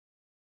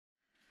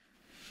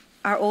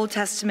Our Old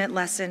Testament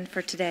lesson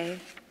for today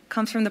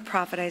comes from the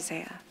prophet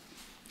Isaiah,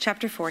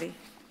 chapter 40,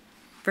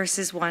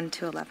 verses 1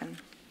 to 11.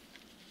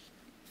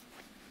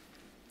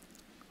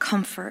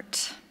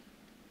 Comfort.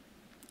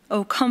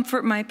 Oh,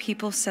 comfort my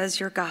people,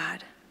 says your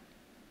God.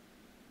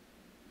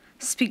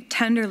 Speak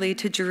tenderly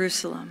to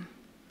Jerusalem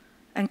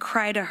and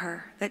cry to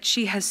her that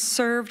she has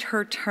served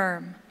her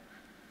term,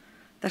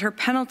 that her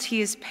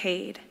penalty is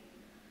paid,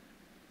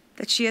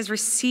 that she has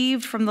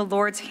received from the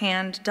Lord's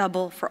hand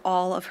double for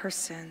all of her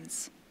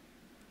sins.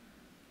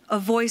 A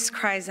voice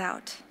cries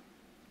out,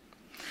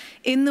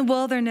 in the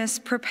wilderness,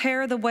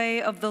 prepare the way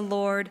of the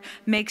Lord,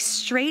 make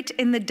straight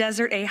in the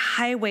desert a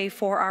highway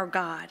for our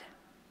God.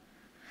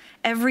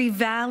 Every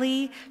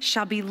valley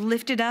shall be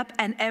lifted up,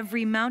 and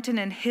every mountain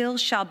and hill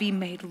shall be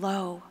made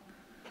low.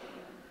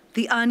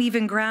 The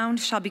uneven ground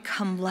shall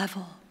become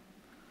level,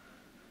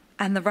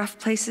 and the rough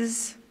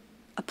places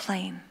a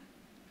plain.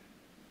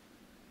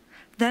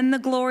 Then the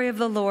glory of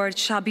the Lord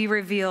shall be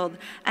revealed,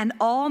 and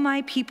all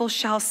my people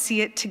shall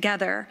see it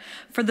together,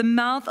 for the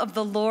mouth of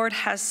the Lord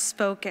has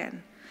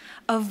spoken.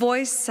 A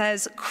voice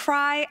says,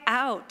 cry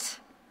out.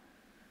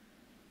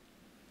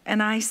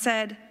 And I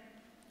said,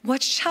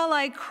 what shall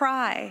I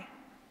cry?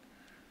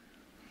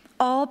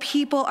 All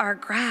people are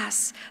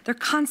grass. Their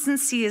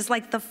constancy is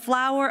like the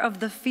flower of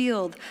the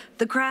field.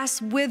 The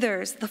grass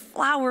withers, the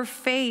flower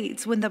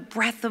fades when the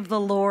breath of the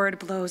Lord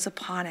blows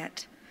upon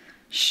it.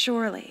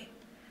 Surely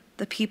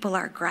the people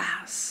are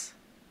grass.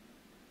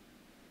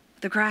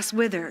 The grass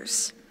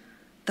withers,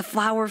 the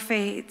flower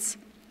fades,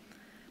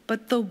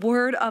 but the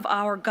word of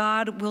our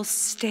God will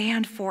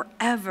stand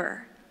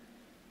forever.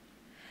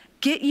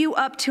 Get you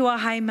up to a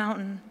high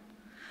mountain,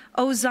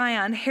 O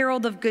Zion,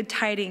 herald of good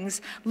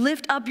tidings,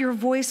 lift up your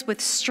voice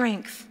with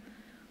strength.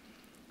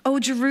 O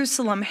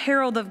Jerusalem,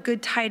 herald of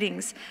good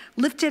tidings,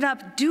 lift it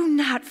up, do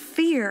not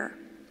fear.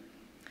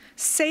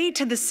 Say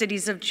to the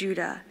cities of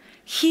Judah,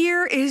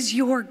 here is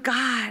your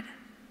God.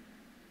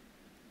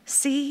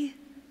 See,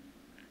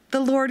 the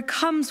Lord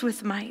comes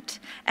with might,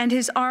 and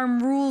his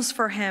arm rules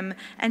for him,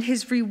 and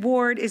his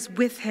reward is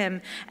with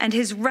him, and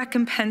his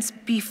recompense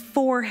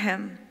before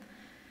him.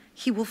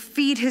 He will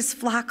feed his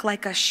flock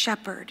like a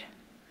shepherd.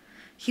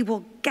 He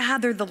will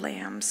gather the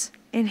lambs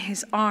in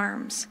his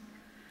arms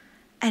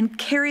and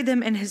carry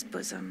them in his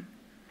bosom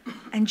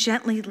and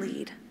gently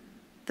lead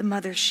the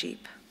mother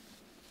sheep.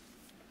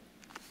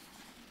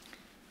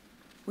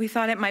 We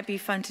thought it might be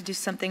fun to do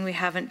something we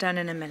haven't done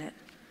in a minute.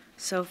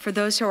 So for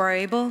those who are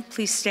able,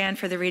 please stand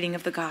for the reading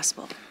of the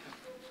gospel.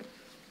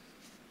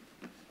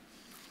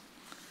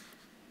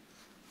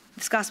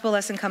 This gospel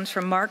lesson comes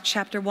from Mark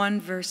chapter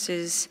 1,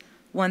 verses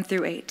 1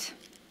 through 8.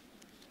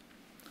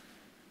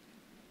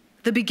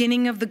 The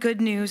beginning of the good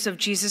news of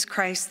Jesus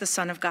Christ, the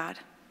Son of God.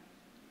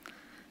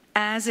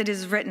 As it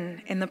is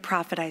written in the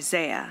prophet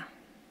Isaiah,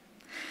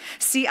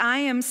 see, I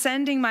am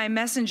sending my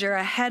messenger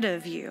ahead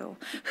of you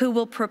who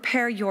will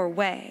prepare your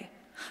way.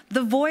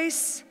 The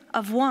voice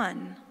of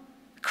one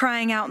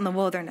crying out in the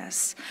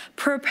wilderness,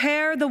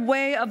 prepare the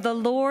way of the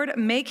Lord,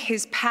 make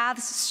his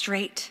paths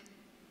straight.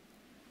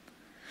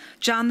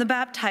 John the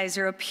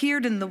Baptizer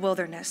appeared in the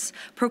wilderness,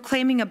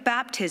 proclaiming a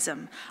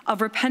baptism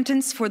of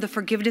repentance for the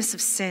forgiveness of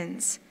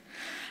sins.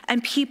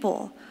 And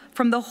people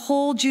from the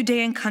whole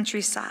Judean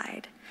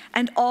countryside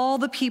and all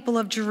the people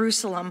of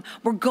Jerusalem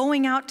were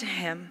going out to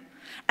him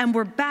and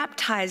were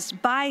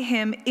baptized by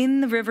him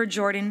in the river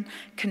Jordan,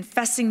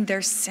 confessing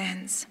their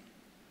sins.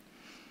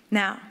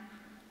 Now,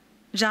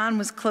 John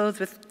was clothed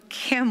with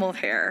camel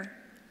hair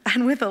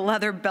and with a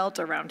leather belt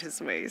around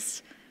his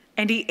waist,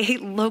 and he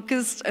ate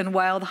locusts and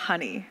wild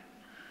honey.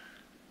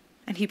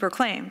 And he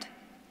proclaimed,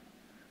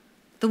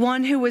 the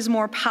one who is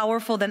more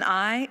powerful than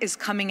I is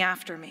coming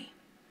after me.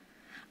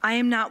 I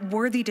am not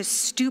worthy to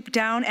stoop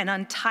down and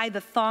untie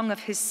the thong of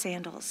his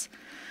sandals.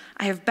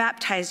 I have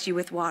baptized you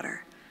with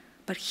water,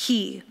 but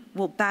he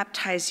will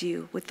baptize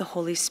you with the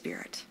Holy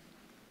Spirit.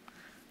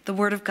 The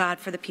word of God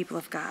for the people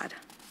of God.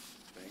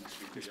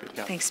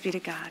 Thanks be to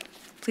God.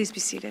 Please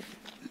be seated.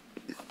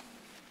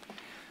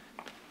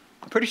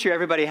 I'm pretty sure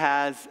everybody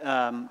has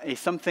a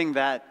something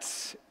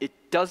that it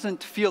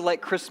doesn't feel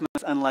like Christmas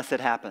unless it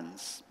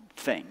happens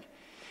thing.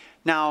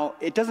 Now,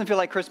 it doesn't feel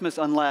like Christmas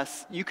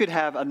unless you could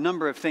have a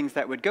number of things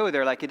that would go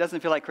there. Like, it doesn't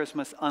feel like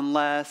Christmas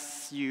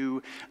unless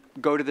you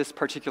go to this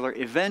particular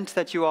event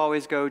that you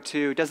always go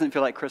to. It doesn't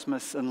feel like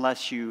Christmas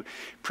unless you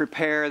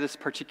prepare this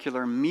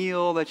particular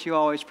meal that you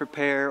always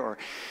prepare,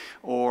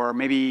 or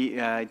maybe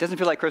it doesn't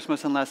feel like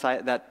Christmas unless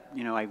I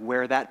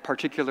wear that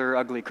particular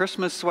ugly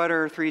Christmas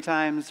sweater 3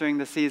 times during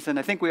the season.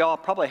 I think we all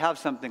probably have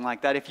something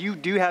like that. If you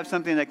do have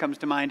something that comes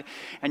to mind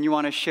and you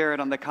want to share it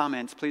on the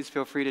comments, please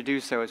feel free to do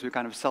so as we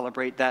kind of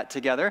celebrate that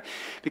together,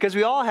 because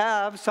we all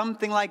have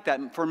something like that.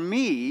 And for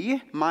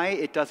me,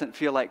 it doesn't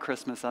feel like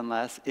Christmas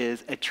unless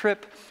is a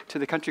trip to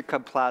the Country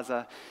Club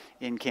Plaza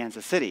in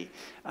Kansas City.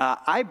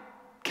 I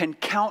can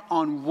count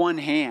on one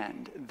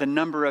hand the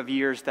number of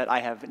years that I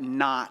have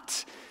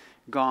not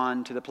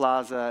gone to the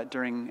plaza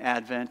during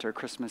Advent or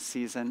Christmas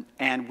season,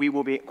 and we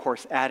will be, of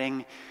course,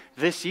 adding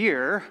this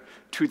year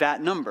to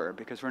that number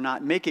because we're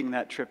not making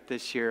that trip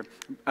this year.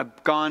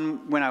 I've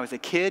gone when I was a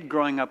kid,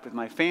 growing up with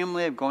my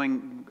family. As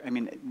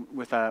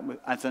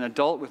an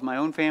adult with my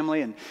own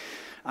family, and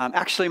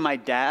actually my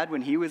dad,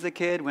 when he was a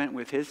kid, went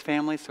with his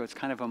family, so it's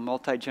kind of a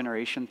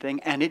multi-generation thing,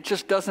 and it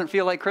just doesn't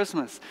feel like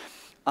Christmas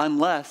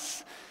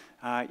unless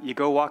you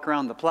go walk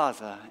around the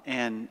plaza,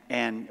 and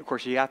of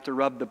course you have to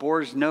rub the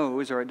boar's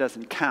nose or it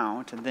doesn't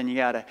count, and then you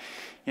got to,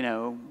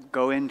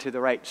 go into the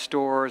right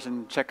stores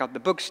and check out the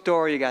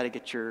bookstore. You got to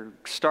get your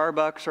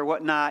Starbucks or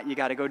whatnot. You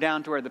got to go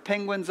down to where the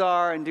penguins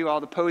are and do all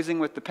the posing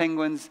with the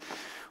penguins.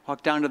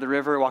 Walk down to the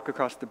river, walk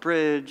across the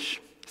bridge,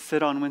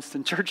 sit on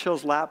Winston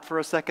Churchill's lap for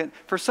a second.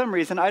 For some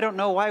reason, I don't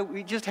know why,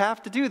 we just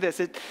have to do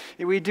this.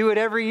 We do it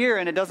every year,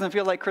 and it doesn't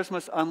feel like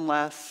Christmas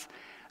unless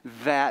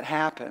that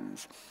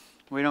happens.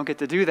 We don't get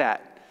to do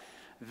that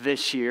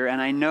this year,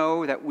 and I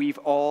know that we've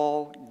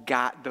all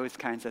got those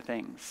kinds of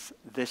things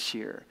this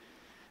year.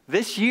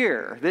 This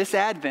year, this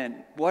Advent,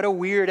 what a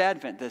weird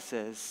Advent this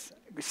is.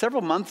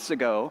 Several months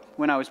ago,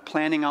 when I was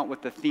planning out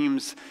what the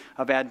themes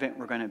of Advent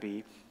were going to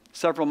be,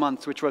 several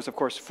months, which was, of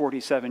course,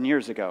 47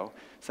 years ago,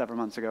 several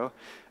months ago,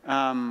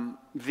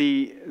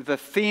 the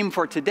theme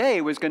for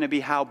today was going to be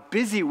how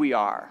busy we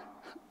are.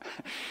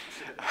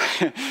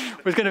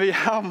 was going to be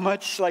how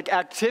much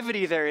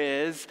activity there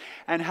is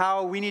and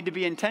how we need to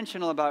be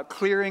intentional about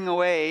clearing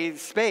away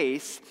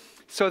space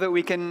so that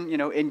we can,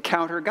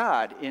 encounter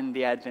God in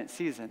the Advent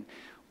season.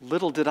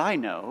 Little did I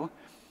know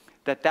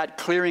that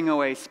clearing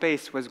away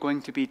space was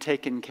going to be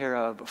taken care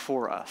of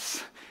for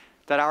us.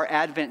 That our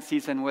Advent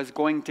season was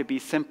going to be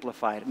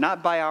simplified,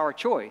 not by our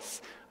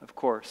choice, of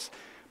course,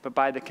 but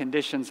by the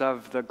conditions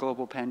of the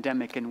global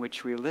pandemic in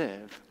which we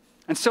live.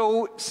 And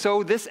so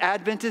this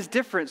Advent is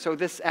different. So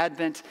this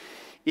Advent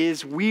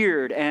is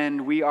weird,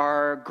 and we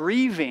are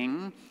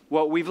grieving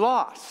what we've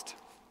lost.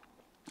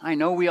 I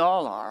know we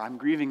all are. I'm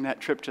grieving that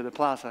trip to the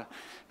plaza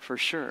for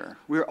sure.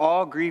 We're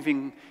all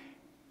grieving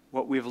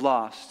what we've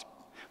lost.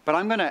 But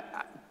I'm going to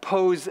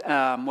pose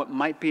what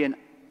might be an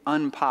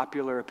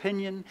unpopular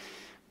opinion.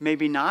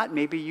 Maybe not.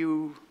 Maybe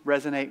you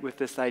resonate with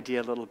this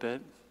idea a little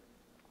bit.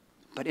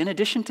 But in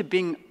addition to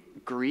being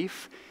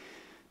grief,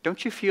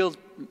 don't you feel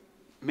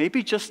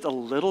maybe just a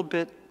little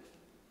bit,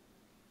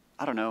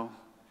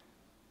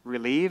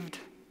 relieved?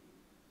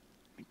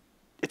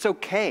 It's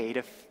okay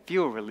to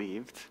feel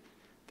relieved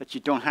that you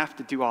don't have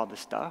to do all the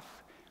stuff.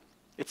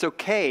 It's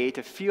okay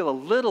to feel a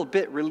little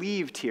bit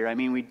relieved here.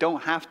 We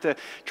don't have to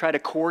try to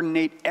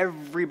coordinate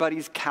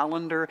everybody's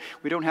calendar.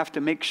 We don't have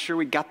to make sure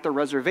we got the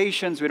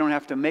reservations. We don't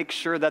have to make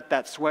sure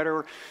that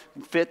sweater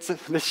fits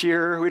this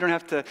year. We don't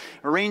have to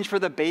arrange for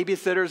the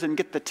babysitters and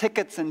get the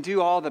tickets and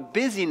do all the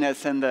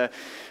busyness and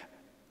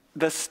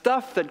the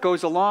stuff that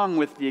goes along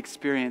with the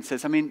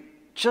experiences.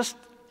 Just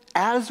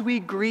as we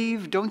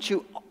grieve, don't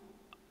you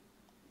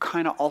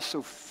kind of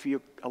also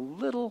feel a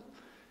little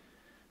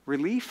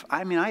relief?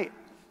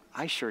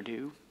 I sure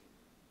do.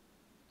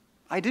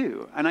 I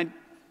do. And I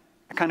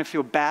kind of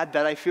feel bad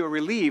that I feel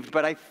relieved,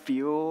 but I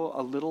feel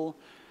a little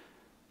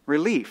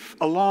relief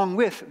along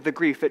with the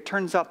grief. It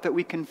turns out that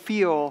we can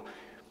feel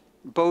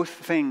both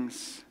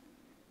things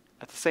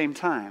at the same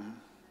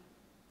time.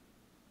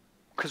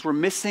 Because we're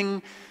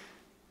missing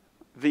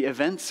the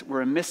events,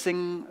 we're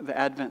missing the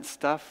Advent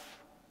stuff.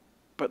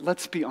 But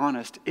let's be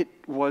honest, it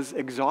was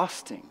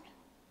exhausting.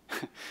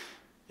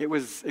 It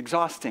was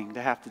exhausting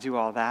to have to do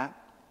all that.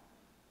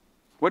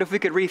 What if we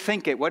could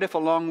rethink it? What if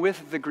along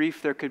with the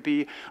grief there could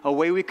be a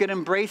way we could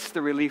embrace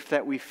the relief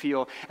that we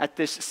feel at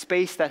this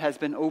space that has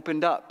been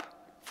opened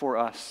up for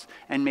us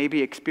and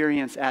maybe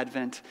experience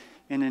Advent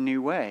in a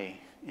new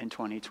way in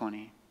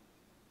 2020?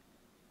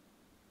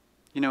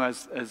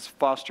 As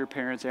foster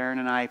parents, Aaron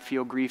and I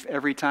feel grief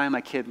every time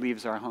a kid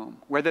leaves our home.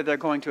 Whether they're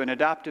going to an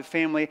adoptive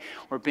family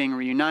or being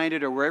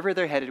reunited or wherever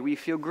they're headed, we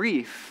feel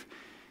grief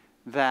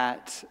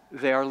that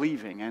they are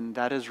leaving, and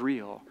that is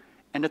real.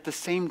 And at the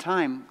same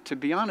time, to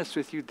be honest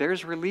with you,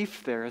 there's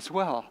relief there as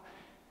well.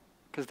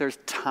 Because there's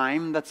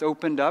time that's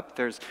opened up.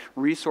 There's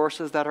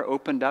resources that are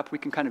opened up. We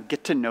can kind of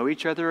get to know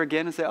each other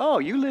again and say, oh,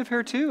 you live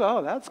here too?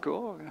 Oh, that's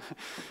cool.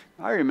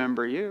 I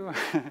remember you.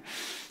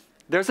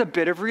 There's a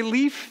bit of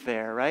relief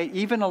there, right?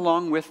 Even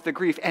along with the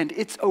grief. And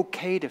it's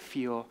okay to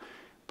feel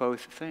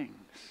both things.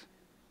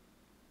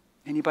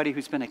 Anybody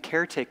who's been a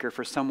caretaker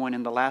for someone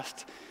in the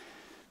last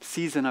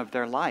season of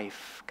their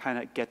life kind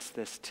of gets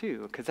this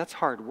too, because that's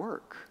hard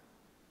work.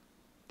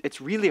 It's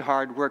really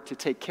hard work to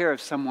take care of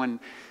someone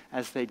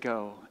as they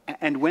go.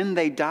 And when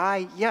they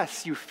die,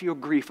 yes, you feel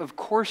grief. Of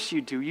course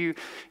you do.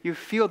 You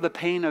feel the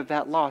pain of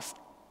that loss.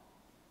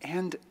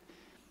 And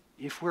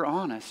if we're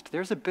honest,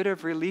 there's a bit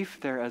of relief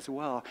there as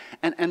well.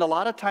 And a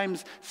lot of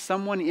times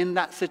someone in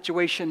that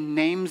situation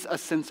names a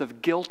sense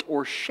of guilt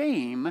or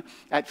shame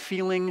at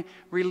feeling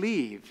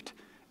relieved.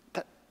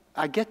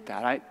 I get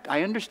that.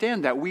 I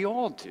understand that. We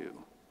all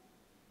do.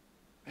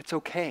 It's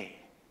okay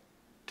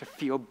to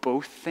feel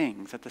both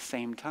things at the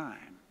same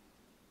time.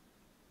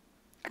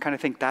 I kind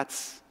of think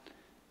that's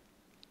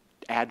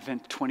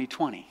Advent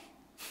 2020.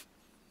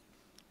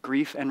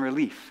 Grief and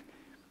relief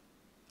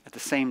at the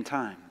same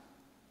time.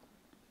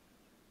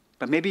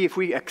 But maybe if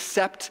we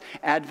accept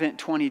Advent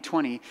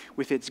 2020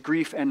 with its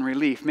grief and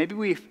relief,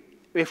 maybe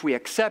if we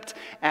accept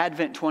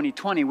Advent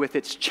 2020 with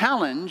its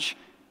challenge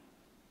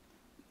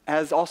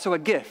as also a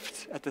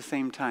gift at the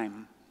same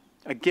time,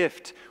 a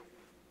gift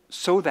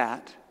so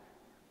that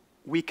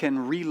we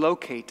can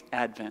relocate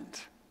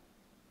Advent.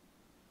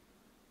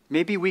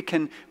 Maybe we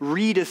can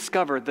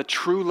rediscover the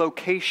true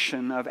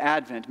location of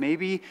Advent.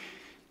 Maybe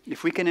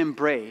if we can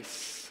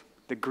embrace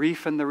the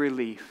grief and the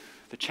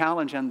relief, the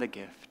challenge and the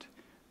gift,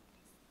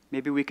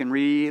 maybe we can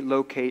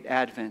relocate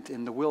Advent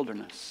in the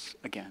wilderness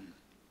again.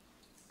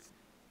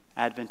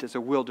 Advent is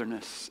a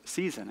wilderness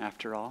season,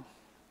 after all.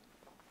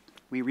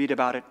 We read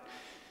about it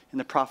in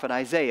the prophet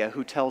Isaiah,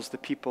 who tells the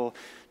people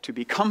to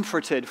be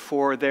comforted,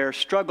 for their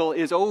struggle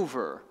is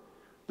over.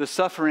 The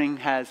suffering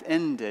has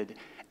ended,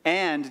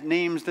 and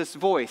names this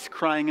voice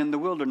crying in the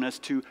wilderness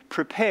to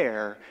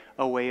prepare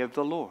a way of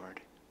the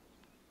Lord.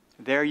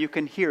 There you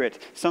can hear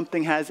it.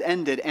 Something has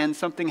ended and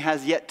something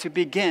has yet to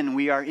begin.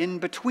 We are in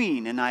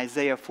between in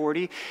Isaiah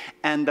 40,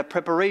 and the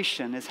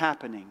preparation is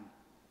happening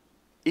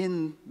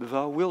in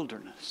the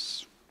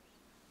wilderness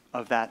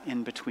of that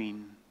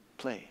in-between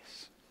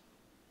place.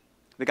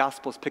 The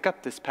Gospels pick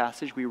up this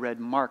passage. We read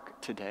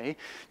Mark today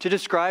to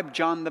describe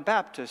John the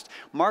Baptist.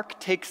 Mark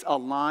takes a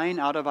line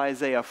out of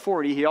Isaiah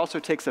 40. He also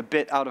takes a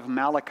bit out of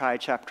Malachi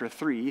chapter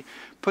 3,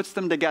 puts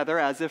them together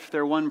as if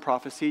they're one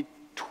prophecy,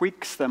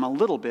 tweaks them a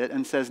little bit,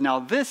 and says, now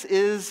this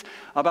is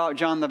about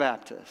John the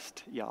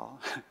Baptist, y'all.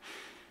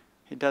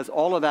 He does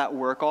all of that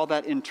work, all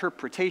that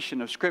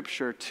interpretation of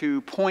Scripture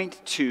to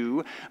point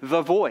to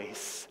the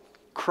voice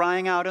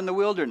crying out in the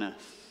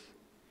wilderness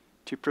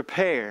to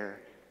prepare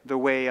the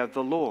way of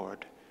the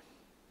Lord.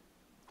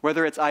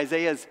 Whether it's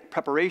Isaiah's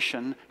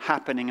preparation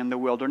happening in the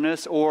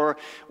wilderness or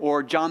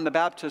John the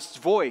Baptist's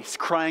voice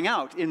crying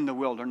out in the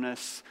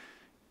wilderness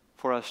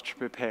for us to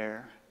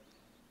prepare.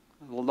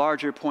 The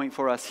larger point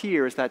for us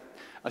here is that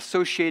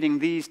associating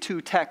these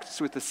two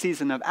texts with the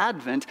season of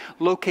Advent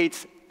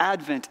locates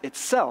Advent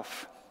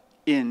itself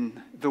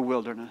in the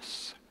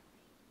wilderness.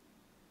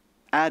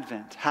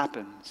 Advent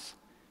happens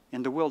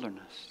in the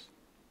wilderness.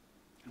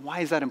 And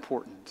why is that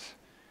important?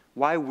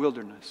 Why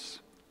wilderness?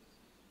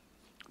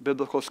 A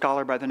biblical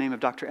scholar by the name of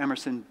Dr.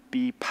 Emerson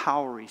B.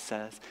 Powery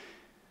says,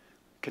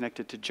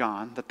 connected to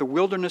John, that the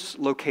wilderness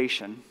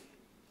location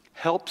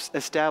helps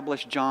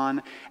establish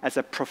John as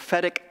a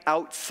prophetic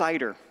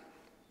outsider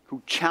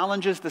who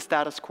challenges the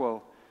status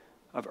quo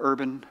of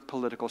urban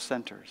political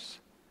centers.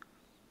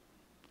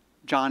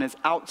 John is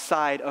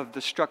outside of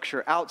the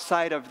structure,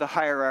 outside of the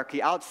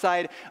hierarchy,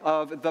 outside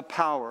of the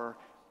power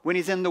when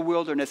he's in the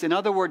wilderness. In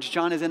other words,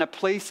 John is in a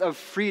place of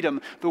freedom.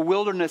 The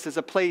wilderness is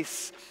a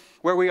place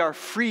where we are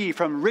free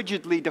from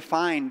rigidly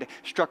defined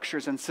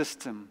structures and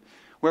systems,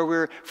 where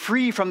we're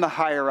free from the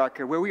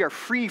hierarchy, where we are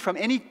free from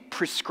any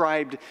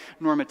prescribed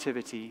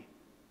normativity.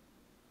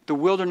 The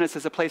wilderness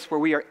is a place where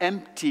we are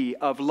empty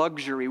of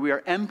luxury, we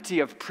are empty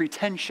of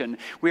pretension,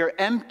 we are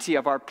empty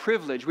of our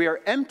privilege, we are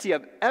empty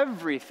of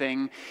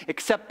everything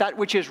except that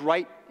which is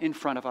right in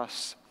front of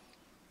us,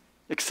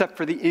 except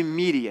for the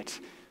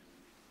immediate.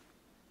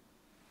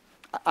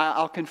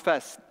 I'll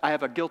confess, I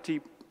have a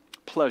guilty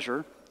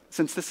pleasure.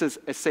 Since this is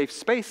a safe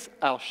space,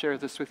 I'll share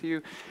this with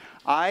you.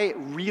 I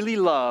really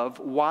love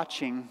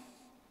watching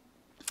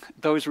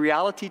those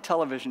reality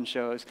television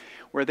shows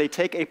where they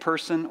take a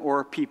person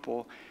or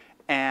people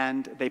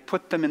and they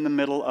put them in the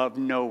middle of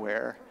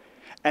nowhere.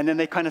 And then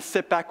they kind of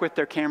sit back with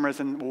their cameras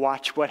and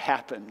watch what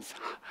happens.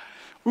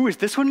 Ooh, is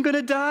this one going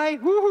to die?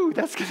 Woo,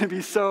 that's going to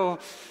be so...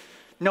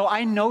 No,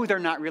 I know they're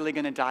not really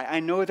going to die. I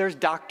know there's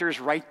doctors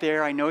right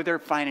there. I know they're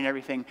fine and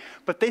everything.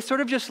 But they sort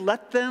of just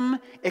let them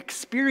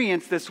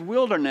experience this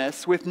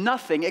wilderness with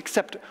nothing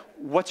except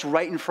what's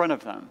right in front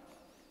of them.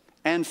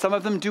 And some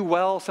of them do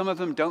well, some of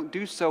them don't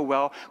do so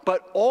well.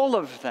 But all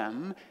of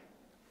them,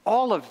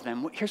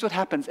 here's what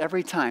happens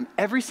every time.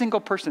 Every single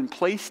person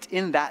placed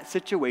in that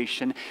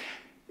situation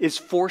is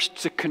forced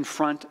to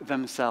confront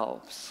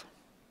themselves,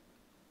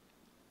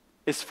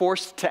 is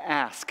forced to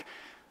ask,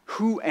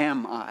 who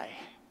am I?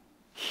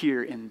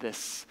 Here in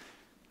this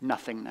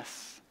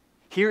nothingness,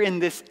 here in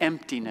this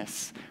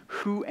emptiness,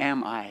 who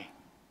am I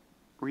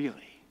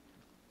really?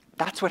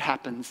 That's what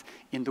happens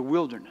in the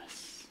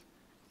wilderness.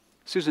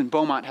 Susan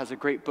Beaumont has a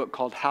great book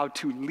called How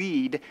to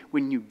Lead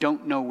When You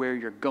Don't Know Where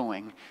You're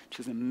Going, which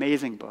is an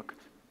amazing book,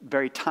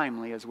 very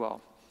timely as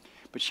well.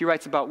 But she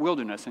writes about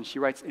wilderness, and she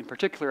writes in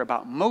particular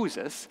about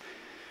Moses.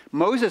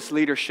 Moses'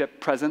 leadership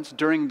presence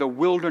during the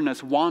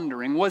wilderness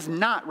wandering was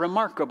not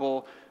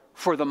remarkable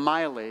for the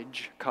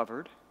mileage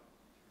covered,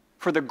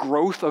 for the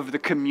growth of the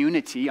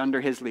community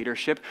under his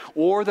leadership,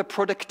 or the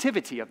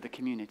productivity of the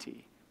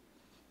community.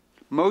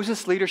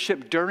 Moses'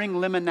 leadership during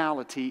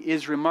liminality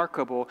is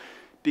remarkable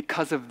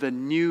because of the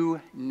new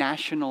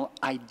national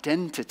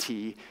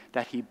identity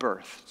that he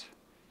birthed,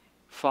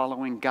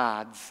 following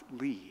God's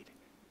lead.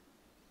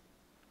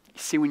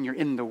 See, when you're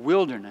in the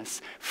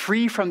wilderness,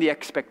 free from the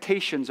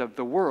expectations of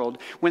the world,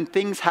 when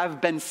things have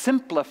been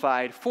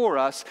simplified for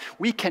us,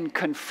 we can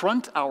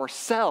confront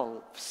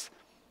ourselves,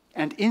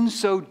 and in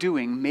so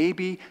doing,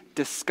 maybe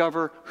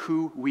discover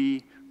who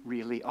we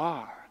really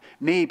are.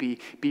 Maybe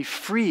be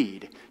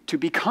freed to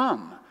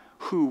become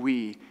who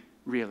we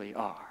really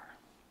are.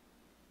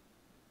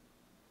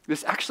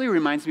 This actually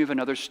reminds me of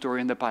another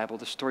story in the Bible,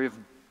 the story of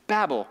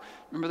Babel.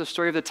 Remember the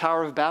story of the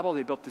Tower of Babel?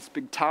 They built this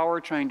big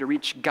tower trying to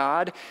reach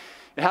God.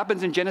 It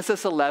happens in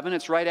Genesis 11.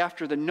 It's right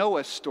after the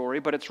Noah story,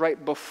 but it's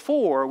right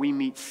before we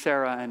meet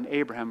Sarah and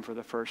Abraham for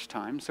the first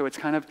time. So it's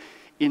kind of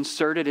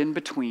inserted in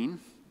between.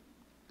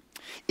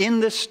 In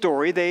this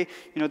story, the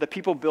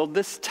people build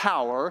this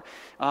tower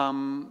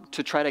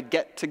to try to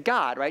get to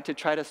God, right? To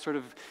try to sort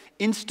of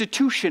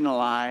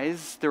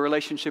institutionalize the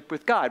relationship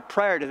with God.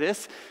 Prior to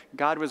this,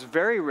 God was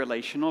very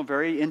relational,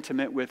 very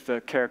intimate with the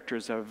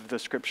characters of the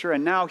scripture.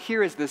 And now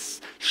here is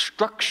this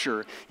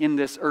structure in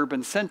this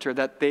urban center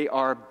that they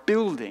are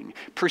building,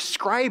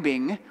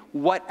 prescribing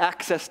what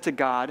access to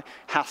God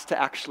has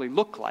to actually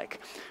look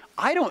like.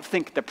 I don't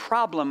think the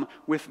problem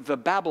with the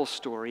Babel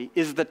story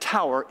is the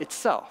tower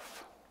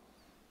itself.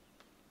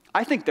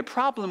 I think the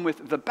problem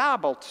with the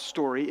Babel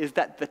story is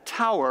that the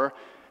tower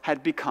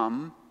had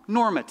become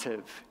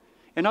normative.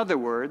 In other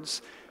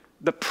words,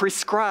 the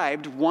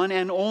prescribed one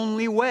and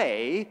only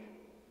way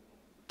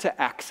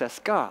to access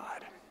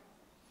God.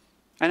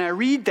 And I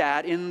read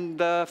that in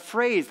the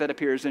phrase that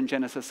appears in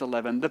Genesis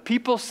 11. The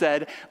people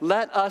said,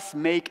 "Let us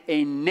make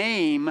a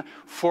name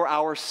for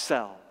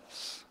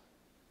ourselves."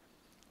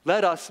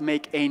 Let us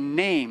make a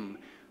name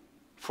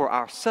for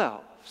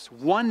ourselves.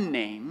 One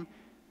name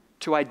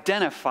to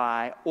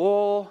identify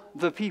all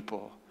the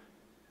people.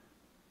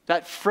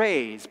 That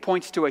phrase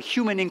points to a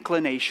human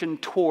inclination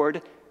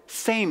toward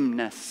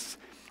sameness.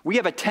 We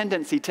have a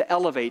tendency to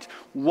elevate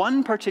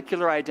one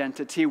particular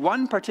identity,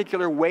 one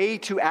particular way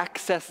to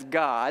access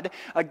God,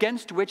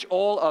 against which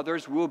all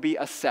others will be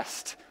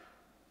assessed.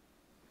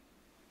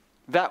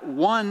 That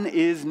one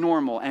is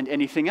normal, and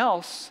anything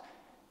else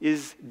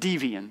is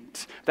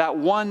deviant. That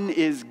one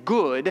is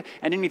good,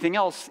 and anything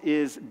else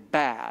is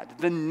bad.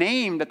 The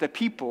name that the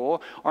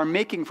people are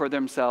making for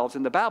themselves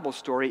in the Babel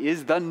story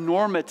is the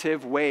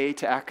normative way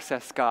to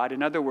access God.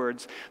 In other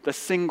words, the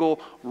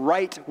single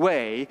right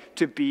way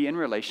to be in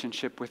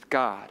relationship with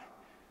God.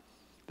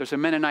 There's a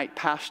Mennonite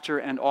pastor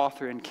and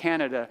author in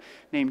Canada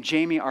named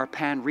Jamie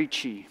Arpan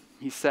Ricci.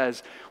 He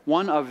says,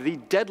 one of the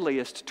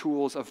deadliest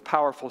tools of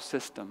powerful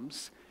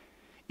systems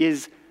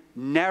is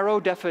narrow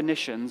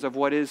definitions of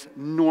what is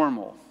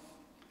normal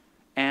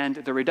and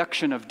the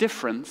reduction of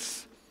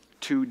difference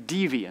to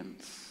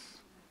deviance.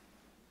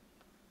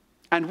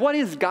 And what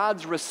is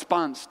God's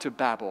response to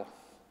Babel?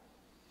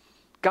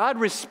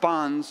 God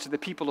responds to the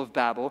people of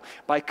Babel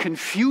by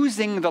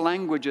confusing the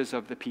languages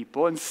of the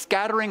people and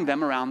scattering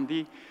them around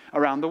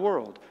the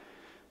world.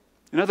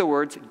 In other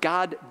words,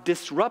 God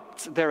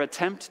disrupts their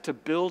attempt to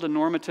build a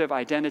normative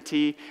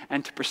identity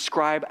and to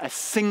prescribe a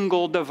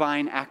single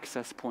divine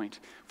access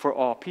point for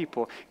all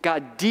people.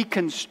 God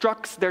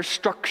deconstructs their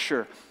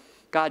structure.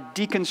 God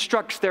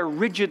deconstructs their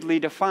rigidly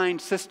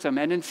defined system,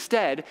 and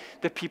instead,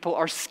 the people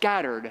are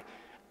scattered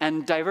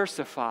and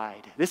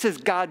diversified. This is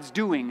God's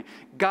doing.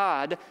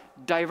 God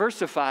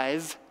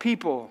diversifies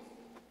people.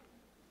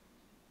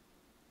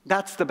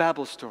 That's the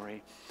Babel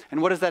story.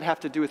 And what does that have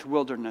to do with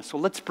wilderness?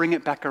 Well, let's bring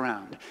it back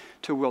around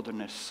to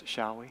wilderness,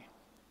 shall we?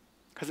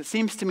 Because it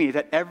seems to me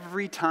that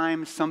every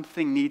time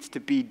something needs to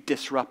be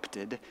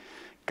disrupted,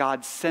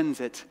 God sends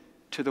it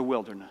to the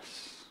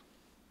wilderness.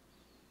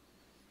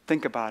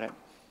 Think about it.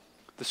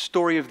 The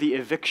story of the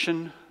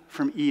eviction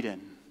from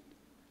Eden.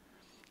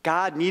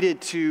 God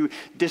needed to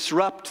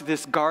disrupt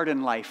this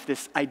garden life,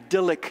 this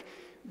idyllic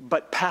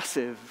but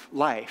passive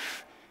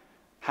life.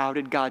 How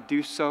did God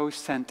do so?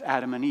 Sent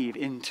Adam and Eve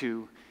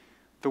into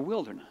the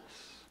wilderness.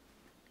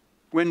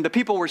 When the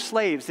people were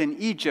slaves in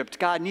Egypt,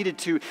 God needed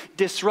to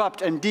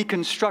disrupt and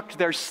deconstruct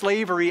their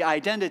slavery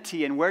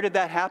identity. And where did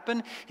that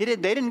happen? They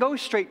didn't go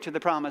straight to the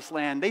promised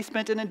land. They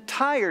spent an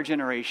entire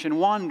generation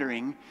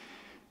wandering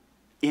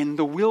in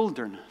the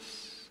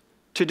wilderness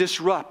to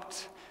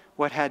disrupt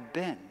what had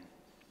been.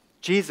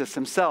 Jesus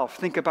himself,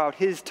 think about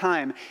his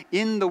time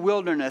in the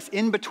wilderness,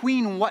 in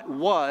between what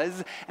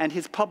was and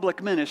his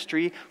public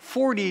ministry,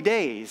 40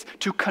 days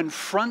to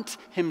confront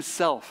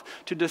himself,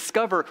 to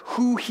discover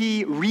who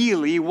he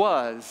really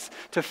was,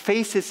 to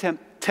face his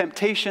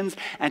temptations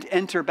and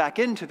enter back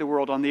into the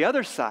world on the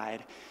other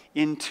side,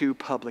 into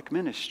public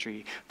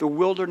ministry. The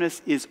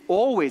wilderness is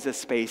always a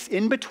space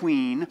in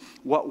between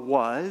what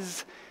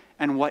was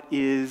and what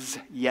is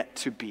yet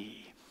to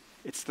be.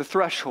 It's the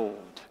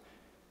threshold.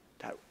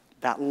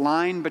 That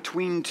line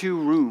between two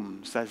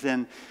rooms, as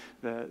in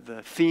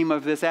the theme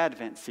of this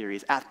Advent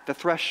series, at the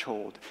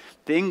threshold.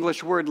 The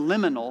English word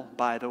liminal,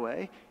 by the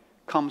way,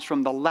 comes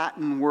from the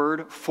Latin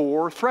word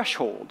for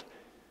threshold,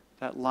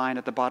 that line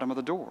at the bottom of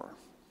the door.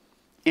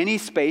 Any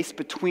space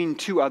between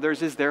two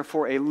others is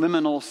therefore a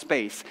liminal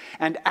space.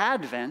 And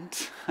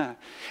Advent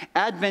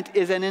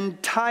is an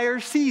entire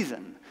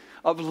season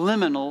of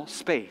liminal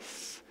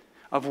space,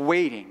 of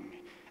waiting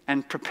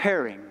and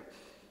preparing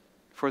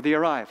for the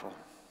arrival.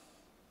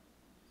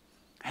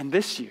 And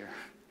this year,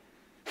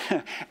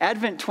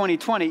 Advent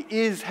 2020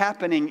 is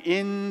happening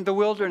in the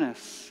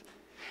wilderness.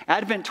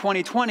 Advent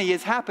 2020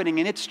 is happening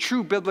in its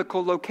true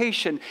biblical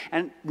location.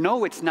 And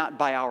no, it's not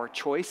by our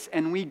choice,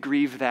 and we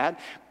grieve that.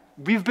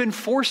 We've been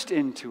forced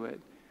into it.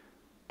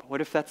 But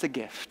what if that's a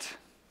gift?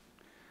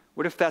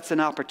 What if that's an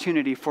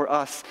opportunity for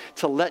us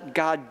to let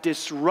God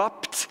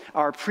disrupt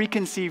our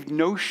preconceived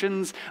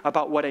notions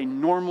about what a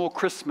normal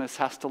Christmas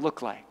has to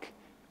look like?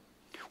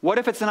 What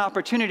if it's an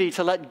opportunity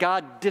to let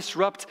God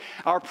disrupt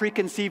our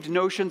preconceived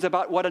notions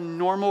about what a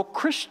normal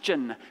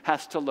Christian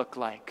has to look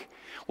like?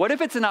 What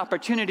if it's an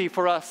opportunity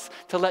for us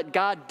to let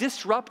God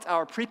disrupt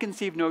our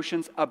preconceived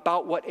notions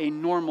about what a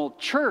normal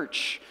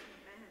church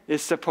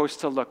is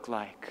supposed to look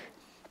like?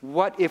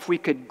 What if we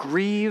could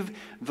grieve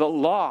the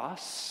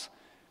loss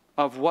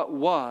of what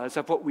was,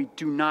 of what we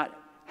do not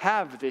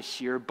have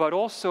this year, but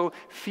also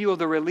feel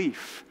the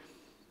relief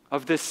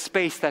of this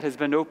space that has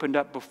been opened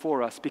up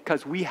before us,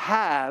 because we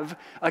have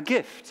a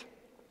gift.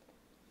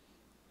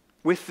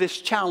 With this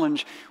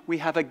challenge, we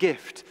have a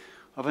gift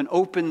of an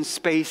open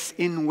space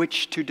in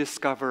which to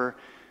discover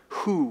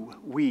who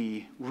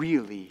we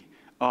really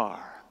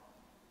are.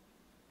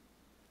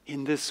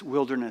 In this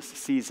wilderness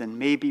season,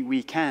 maybe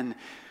we can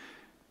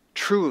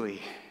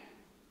truly,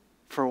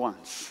 for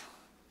once,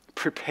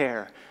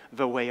 prepare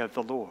the way of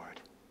the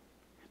Lord.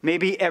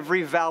 Maybe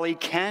every valley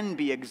can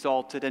be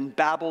exalted and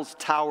Babel's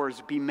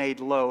towers be made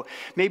low.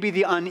 Maybe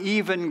the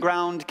uneven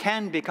ground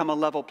can become a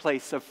level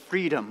place of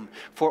freedom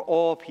for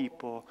all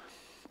people.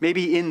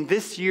 Maybe in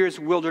this year's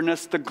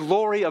wilderness, the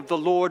glory of the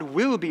Lord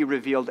will be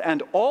revealed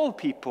and all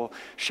people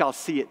shall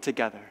see it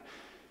together.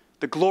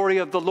 The glory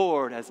of the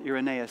Lord, as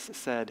Irenaeus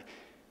said,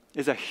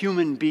 is a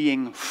human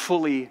being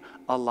fully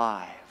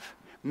alive.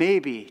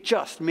 Maybe,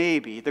 just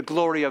maybe, the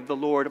glory of the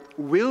Lord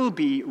will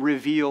be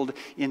revealed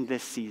in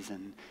this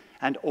season,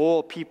 and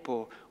all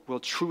people will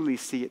truly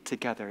see it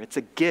together. It's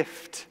a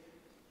gift.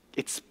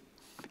 It's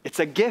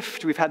a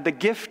gift. We've had the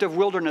gift of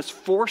wilderness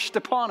forced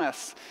upon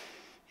us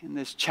in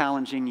this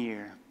challenging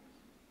year.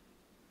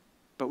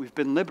 But we've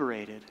been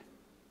liberated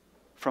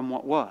from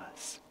what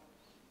was.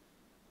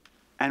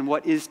 And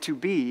what is to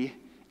be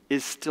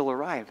is still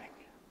arriving.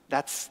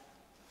 That's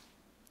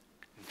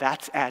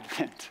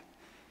Advent.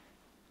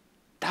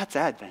 That's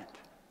Advent.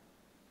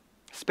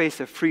 A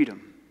space of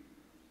freedom,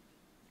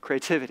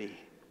 creativity,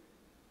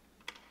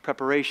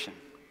 preparation.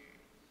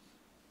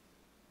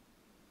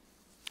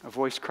 A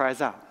voice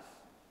cries out,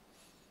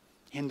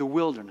 in the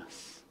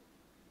wilderness,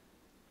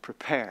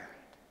 prepare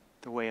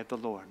the way of the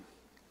Lord.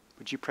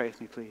 Would you pray with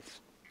me, please?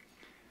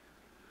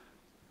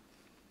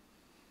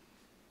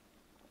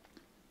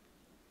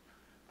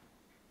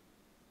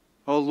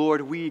 Oh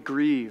Lord, we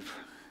grieve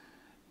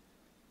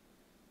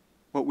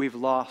what we've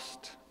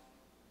lost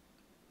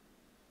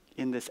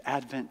in this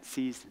Advent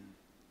season.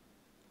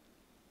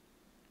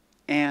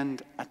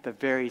 And at the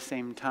very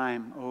same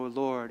time, oh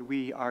Lord,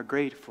 we are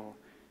grateful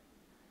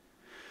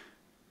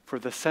for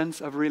the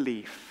sense of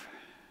relief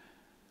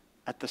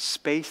at the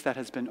space that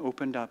has been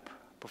opened up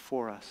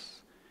before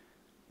us,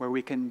 where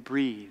we can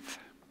breathe,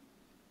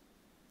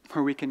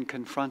 where we can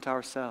confront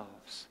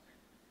ourselves,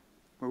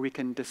 where we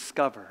can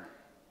discover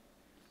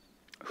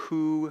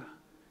who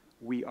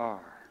we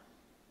are,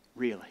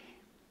 really.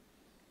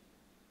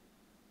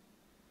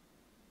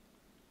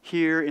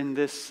 Here in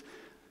this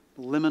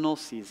liminal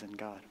season,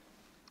 God,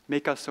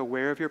 make us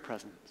aware of your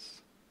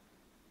presence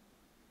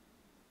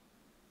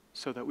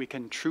so that we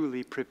can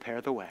truly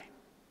prepare the way.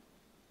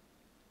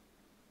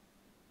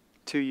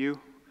 To you,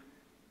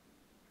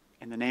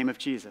 in the name of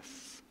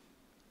Jesus,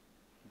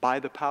 by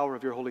the power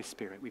of your Holy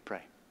Spirit, we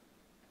pray.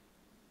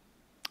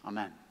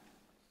 Amen.